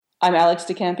I'm Alex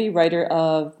DeCampi, writer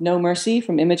of No Mercy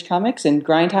from Image Comics and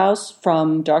Grindhouse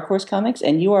from Dark Horse Comics,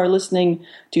 and you are listening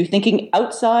to Thinking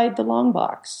Outside the Long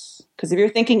Box. Because if you're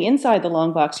thinking inside the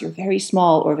long box, you're very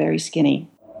small or very skinny.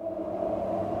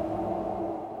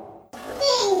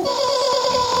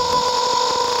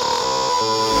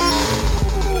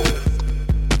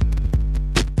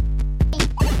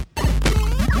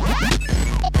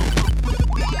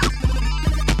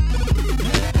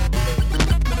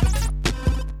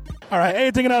 All right,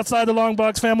 hey, Thinking Outside the Long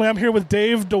Box family, I'm here with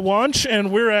Dave Dwonch, and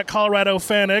we're at Colorado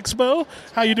Fan Expo.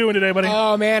 How you doing today, buddy?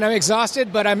 Oh, man, I'm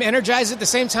exhausted, but I'm energized at the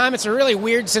same time. It's a really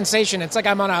weird sensation. It's like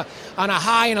I'm on a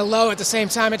high and a low at the same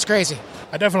time. It's crazy.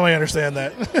 I definitely understand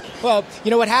that. Well,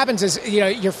 what happens is,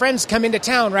 your friends come into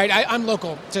town, right? I'm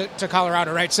local to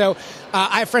Colorado, right? So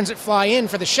I have friends that fly in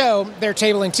for the show. They're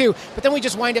tabling, too. But then we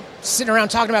just wind up sitting around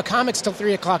talking about comics till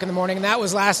 3 o'clock in the morning, and that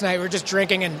was last night. We were just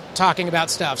drinking and talking about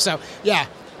stuff. So, yeah.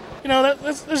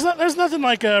 There's nothing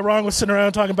like wrong with sitting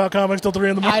around talking about comics till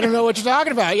 3 in the morning. I don't know what you're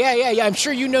talking about. Yeah. I'm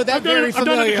sure you know that. I've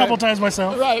done it a couple times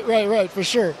myself. Right, for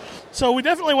sure. So we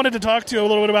definitely wanted to talk to you a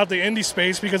little bit about the indie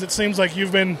space because it seems like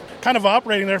you've been kind of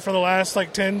operating there for the last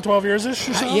 10, 12 years-ish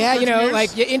or so.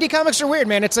 Indie comics are weird,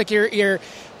 man. It's like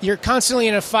you're constantly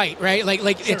in a fight, right?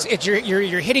 It's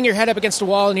you're hitting your head up against a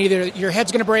wall, and either your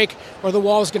head's going to break or the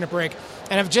wall's going to break.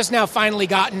 And I've just now finally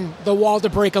gotten the wall to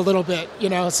break a little bit,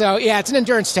 So, yeah, it's an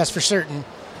endurance test for certain.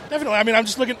 Definitely. I mean,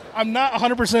 I'm not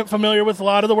 100% familiar with a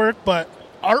lot of the work, but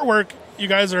artwork, you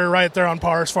guys are right there on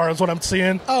par as far as what I'm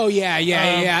seeing. Oh, yeah.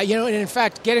 And in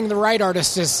fact, getting the right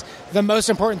artist is the most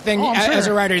important thing as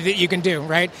a writer that you can do,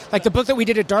 right? Like the book that we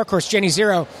did at Dark Horse, Jenny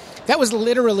Zero, that was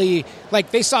literally,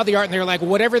 they saw the art and they were like,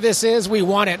 whatever this is, we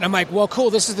want it. And I'm like, well, cool,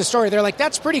 this is the story. They're like,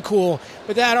 that's pretty cool,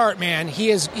 but that art, man,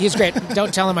 he's great.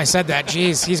 Don't tell him I said that.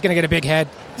 Jeez, he's going to get a big head.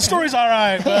 The story's all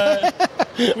right, but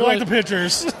we like the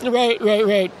pictures.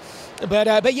 Right.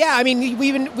 But yeah, I mean,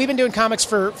 we've been doing comics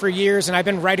for years, and I've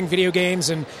been writing video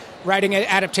games and writing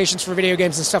adaptations for video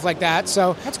games and stuff like that.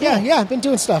 So that's cool. Yeah, I've been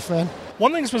doing stuff, man.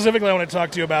 One thing specifically I want to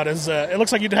talk to you about is it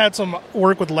looks like you'd had some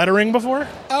work with lettering before.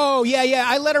 Oh, yeah.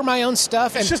 I letter my own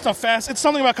stuff. It's just it's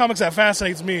something about comics that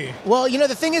fascinates me. Well,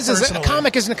 the thing is a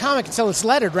comic isn't a comic until it's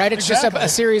lettered, right? It's exactly. Just a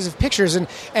series of pictures. And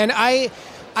I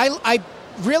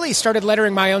really started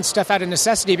lettering my own stuff out of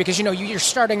necessity because, you're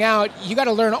starting out, you got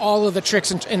to learn all of the tricks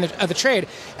of the trade.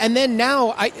 And then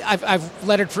now I've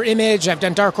lettered for Image, I've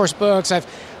done Dark Horse books, I've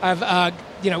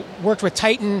worked with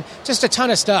Titan, just a ton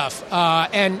of stuff.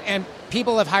 And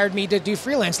people have hired me to do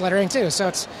freelance lettering too. So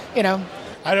it's,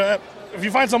 if you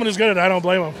find someone who's good at it, I don't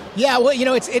blame them. Yeah, well,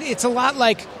 it's a lot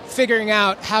like figuring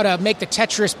out how to make the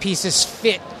Tetris pieces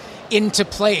fit into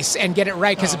place and get it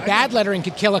right, because bad lettering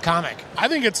could kill a comic. I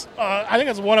think it's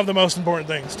one of the most important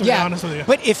things, to be honest with you.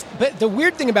 But the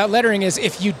weird thing about lettering is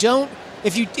if you do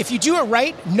it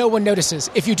right, no one notices.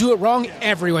 If you do it wrong,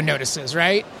 everyone notices,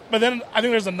 right? But then I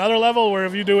think there's another level where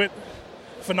if you do it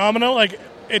phenomenal,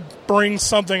 it brings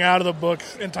something out of the book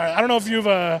entirely. I don't know if you've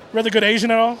read The Good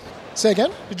Asian at all. Say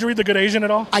again? Did you read The Good Asian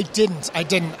at all? I didn't. I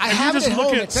have just it at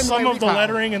look home. at some of the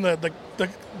lettering and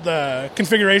the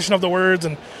configuration of the words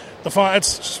and the font.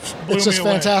 It's just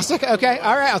fantastic. Okay,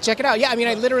 all right, I'll check it out. Yeah, I mean,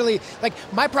 I literally,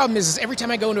 my problem is every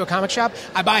time I go into a comic shop,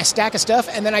 I buy a stack of stuff,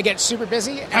 and then I get super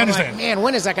busy, and I'm like, man,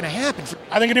 when is that going to happen?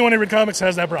 I think anyone who reads comics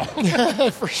has that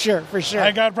problem. For sure.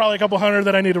 I got probably a couple hundred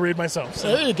that I need to read myself.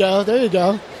 So. There you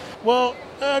go. Well,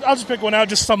 I'll just pick one out,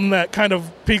 just something that kind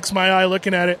of piques my eye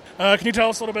looking at it. Can you tell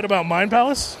us a little bit about Mind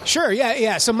Palace? Sure,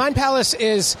 yeah. So Mind Palace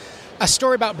is a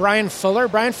story about Brian Fuller.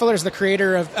 Brian Fuller is the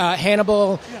creator of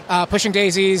Hannibal, Pushing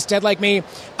Daisies, Dead Like Me.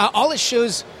 All his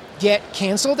shows get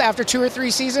canceled after 2 or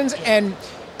 3 seasons, and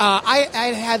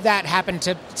I had that happen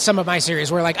to some of my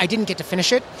series where I didn't get to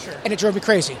finish it, and it drove me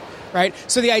crazy, right?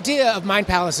 So the idea of Mind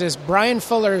Palace is Brian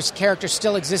Fuller's characters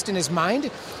still exist in his mind,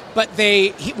 but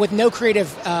with no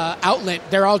creative outlet,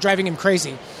 they're all driving him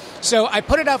crazy. So I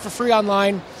put it out for free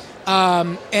online,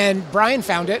 and Brian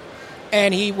found it,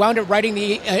 and he wound up writing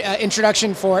the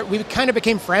introduction for it. We kind of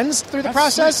became friends through the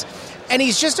process, and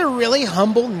he's just a really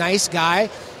humble, nice guy,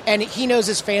 and he knows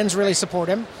his fans really support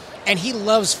him, and he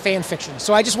loves fan fiction.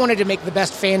 So I just wanted to make the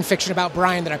best fan fiction about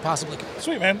Brian that I possibly could.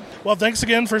 Sweet, man. Well, thanks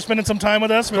again for spending some time with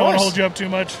us. We don't want to hold you up too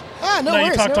much. No worries.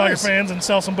 You talk to all your fans and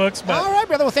sell some books. But all right,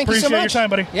 brother. Well, thank you so much. Appreciate your time,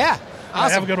 buddy. Yeah. Awesome.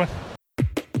 Right, have a good one.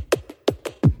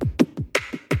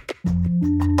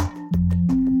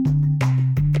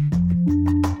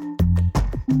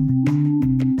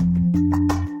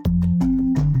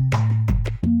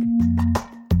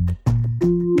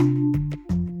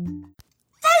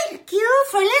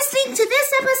 To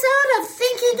this episode of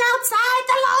Thinking Outside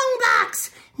the Long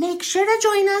Box. Make sure to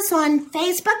join us on on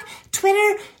Facebook,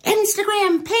 Twitter,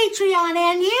 Instagram, Patreon,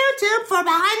 and YouTube for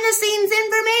behind-the-scenes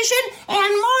information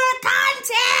and more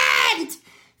content.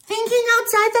 Thinking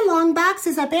Outside the Long Box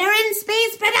is a Barren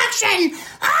Space production.